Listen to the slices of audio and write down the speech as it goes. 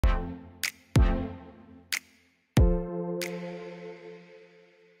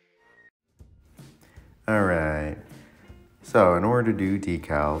All right. So in order to do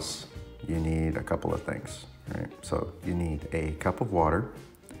decals, you need a couple of things, right? So you need a cup of water,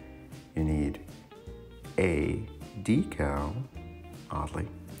 you need a decal, oddly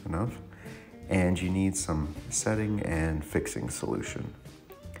enough, and you need some setting and fixing solution.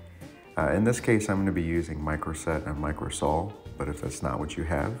 In this case, I'm going to be using Microset and Microsol, but if that's not what you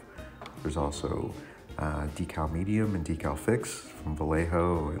have, there's also Decal Medium and Decal Fix from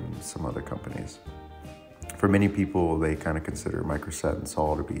Vallejo and some other companies. For many people, they kind of consider Microset and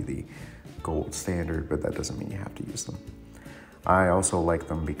Sol to be the gold standard, but that doesn't mean you have to use them. I also like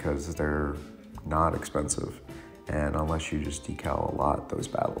them because they're not expensive, and unless you just decal a lot, those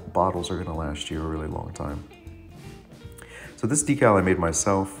bottles are going to last you a really long time. So this decal I made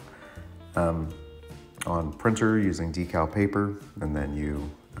myself on printer using decal paper, and then you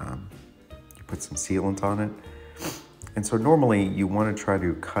put some sealant on it. And so normally you want to try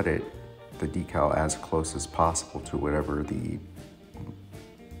to cut the decal as close as possible to whatever the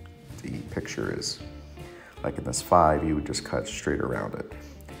picture is. Like in this 5, you would just cut straight around it.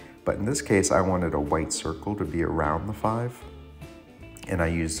 But in this case, I wanted a white circle to be around the 5, and I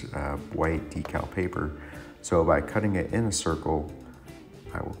used white decal paper. So by cutting it in a circle,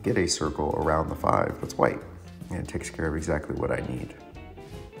 I will get a circle around the 5 that's white, and it takes care of exactly what I need.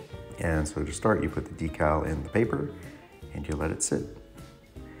 And so to start, you put the decal in the paper, and you let it sit,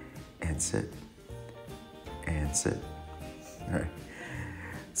 and sit, and sit. All right.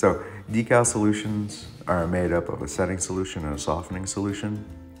 So decal solutions are made up of a setting solution and a softening solution.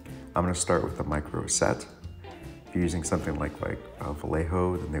 I'm going to start with the Microset. If you're using something like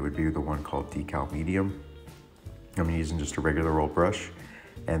Vallejo, then they would be the one called Decal Medium. I'm using just a regular old brush,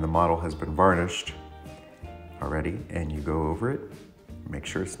 and the model has been varnished already, and you go over it, make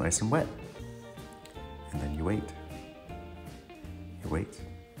sure it's nice and wet, and then you wait. You wait,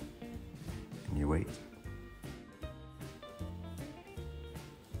 and you wait.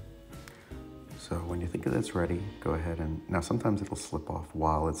 So when you think that it's ready, go ahead and, now sometimes it'll slip off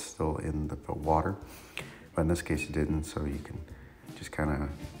while it's still in the water, but in this case it didn't, so you can just kind of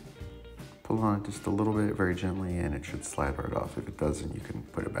pull on it just a little bit, very gently, and it should slide right off. If it doesn't, you can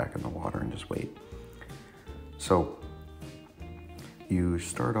put it back in the water and just wait. So you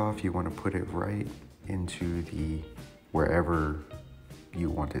start off, you want to put it right into wherever you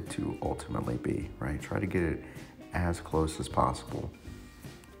want it to ultimately be, right? Try to get it as close as possible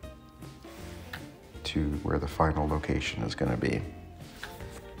to where the final location is going to be.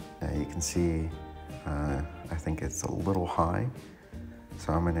 Now you can see, I think it's a little high,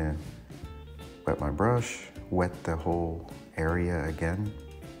 so I'm going to wet my brush, wet the whole area again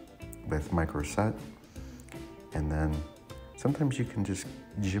with Microset, and then sometimes you can just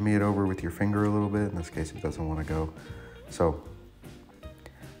jimmy it over with your finger a little bit. In this case, it doesn't want to go. So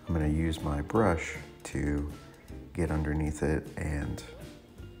I'm going to use my brush to get underneath it and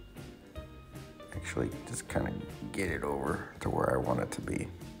actually just kind of get it over to where I want it to be.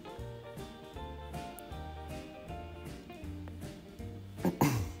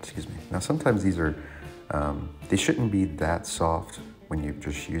 Excuse me. Now sometimes these are, they shouldn't be that soft when you're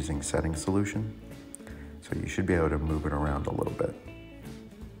just using setting solution. So you should be able to move it around a little bit.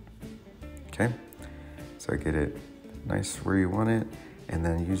 Okay, so get it nice where you want it, and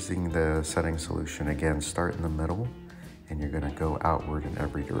then using the setting solution, again, start in the middle, and you're gonna go outward in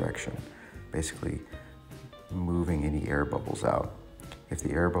every direction, basically moving any air bubbles out. If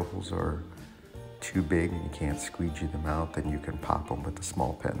the air bubbles are too big and you can't squeegee them out, then you can pop them with a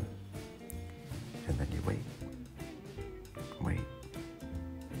small pen. And then you wait,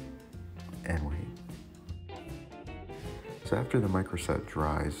 and wait. So after the Microset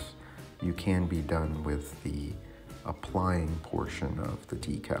dries, you can be done with the applying portion of the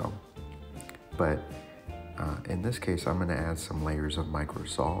decal. But in this case, I'm gonna add some layers of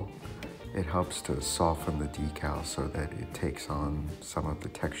Microsol. It helps to soften the decal so that it takes on some of the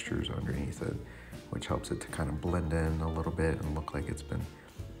textures underneath it, which helps it to kind of blend in a little bit and look like it's been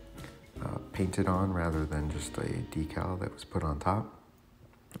painted on rather than just a decal that was put on top.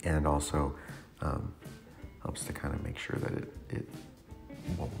 And also helps to kind of make sure that it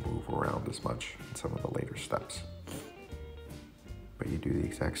won't move around as much in some of the later steps. But you do the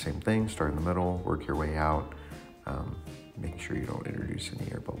exact same thing, start in the middle, work your way out, make sure you don't introduce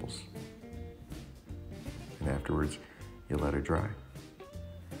any air bubbles. And afterwards, you let it dry.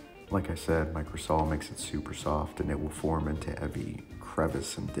 Like I said, Microsol makes it super soft and it will form into every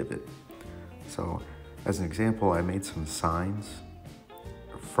crevice and divot. So as an example, I made some signs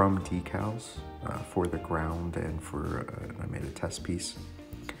from decals for the ground and I made a test piece.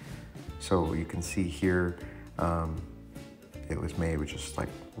 So you can see here, it was made with just like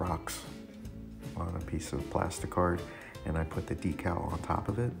rocks, on a piece of plastic card, and I put the decal on top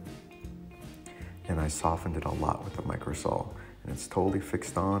of it, and I softened it a lot with the microsaw, and it's totally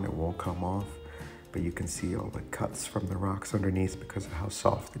fixed on, it won't come off, but you can see all the cuts from the rocks underneath because of how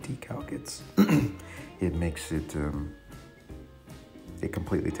soft the decal gets. It makes it, it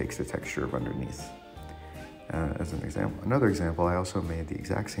completely takes the texture of underneath. As an example, another example, I also made the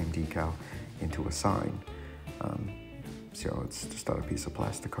exact same decal into a sign. So it's just on a piece of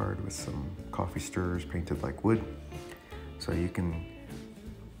plastic card with some coffee stirrers painted like wood. So you can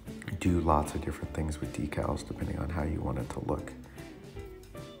do lots of different things with decals depending on how you want it to look.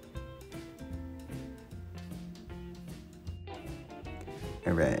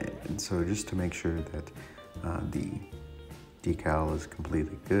 All right, and so just to make sure that the decal is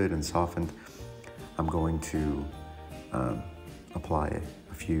completely good and softened, I'm going to apply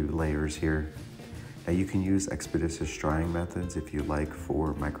a few layers here. Now you can use expeditious drying methods if you like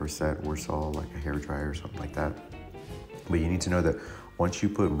for microset or saw, like a hair dryer or something like that. But you need to know that once you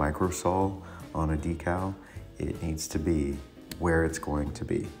put microsol on a decal, it needs to be where it's going to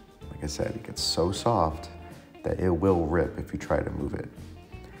be. Like I said, it gets so soft that it will rip if you try to move it.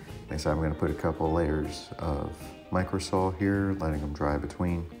 Like I said, I'm going to put a couple layers of microsol here, letting them dry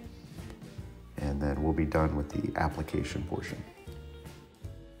between, and then we'll be done with the application portion.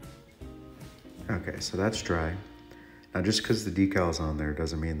 Okay, so that's dry. Now just because the decal is on there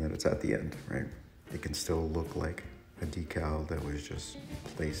doesn't mean that it's at the end, right? It can still look like a decal that was just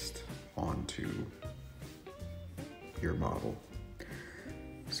placed onto your model.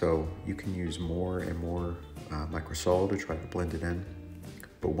 So you can use more and more microsol to try to blend it in.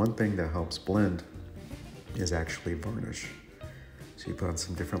 But one thing that helps blend is actually varnish. So you put on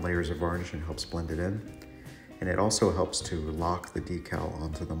some different layers of varnish and it helps blend it in. And it also helps to lock the decal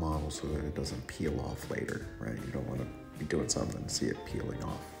onto the model so that it doesn't peel off later, right? You don't want to be doing something and see it peeling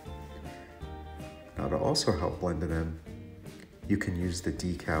off. Now to also help blend it in, you can use the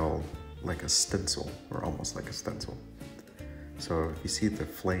decal like a stencil, or almost like a stencil. So if you see the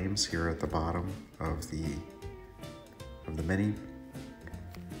flames here at the bottom of the Mini,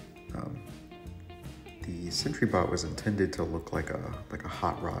 the SentryBot was intended to look like a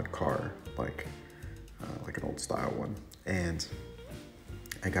hot rod car, like an old style one. And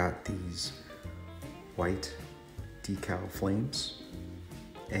I got these white decal flames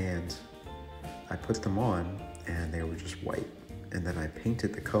and I put them on and they were just white. And then I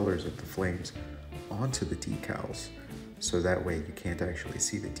painted the colors of the flames onto the decals. So that way you can't actually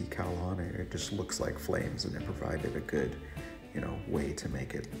see the decal on it. It just looks like flames, and it provided a good, way to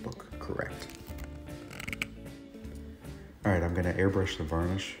make it look correct. All right, I'm gonna airbrush the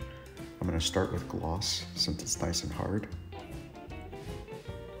varnish. I'm gonna start with gloss since it's nice and hard.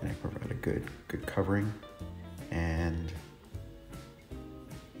 And I provide a good covering. And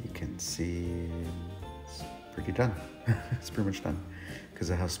you can see it's pretty done. It's pretty much done because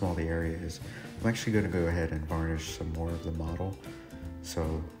of how small the area is. I'm actually gonna go ahead and varnish some more of the model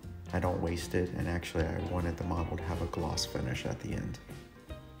so I don't waste it. And actually I wanted the model to have a gloss finish at the end.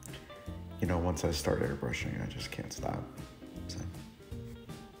 Once I start airbrushing, I just can't stop. So.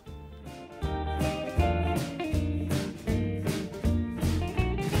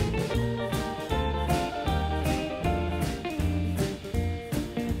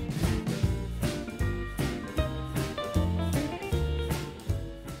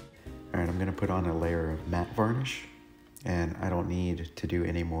 I'm going to put on a layer of matte varnish, and I don't need to do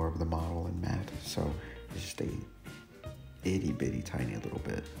any more of the model in matte, so it's just a itty bitty tiny little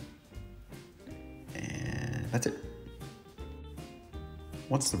bit, and that's it.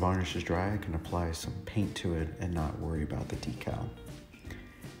 Once the varnish is dry, I can apply some paint to it and not worry about the decal.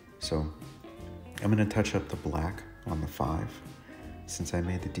 So I'm going to touch up the black on the 5. Since I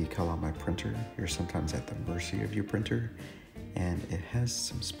made the decal on my printer, you're sometimes at the mercy of your printer, and it has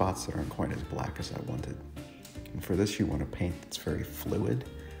some spots that aren't quite as black as I wanted. And for this, you want a paint that's very fluid.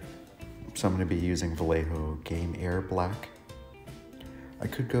 So I'm going to be using Vallejo Game Air Black. I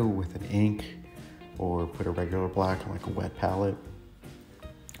could go with an ink or put a regular black on like a wet palette,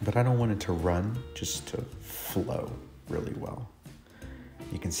 but I don't want it to run, just to flow really well.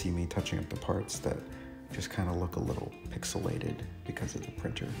 You can see me touching up the parts that just kind of look a little pixelated because of the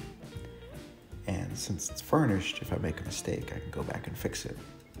printer. And since it's varnished, if I make a mistake, I can go back and fix it.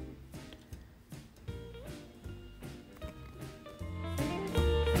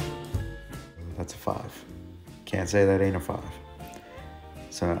 That's a 5. Can't say that ain't a 5.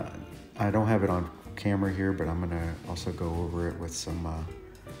 So I don't have it on camera here, but I'm gonna also go over it with some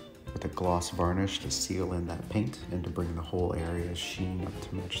with a gloss varnish to seal in that paint and to bring the whole area's sheen up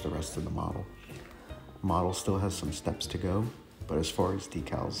to match the rest of the model. The model still has some steps to go, but as far as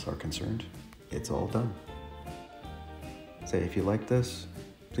decals are concerned, it's all done. So if you like this,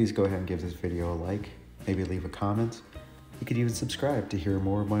 please go ahead and give this video a like, maybe leave a comment. You could even subscribe to hear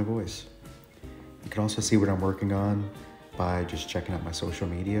more of my voice. You can also see what I'm working on by just checking out my social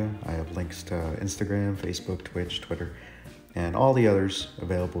media. I have links to Instagram, Facebook, Twitch, Twitter, and all the others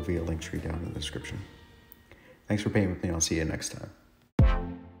available via Linktree down in the description. Thanks for being with me. I'll see you next time.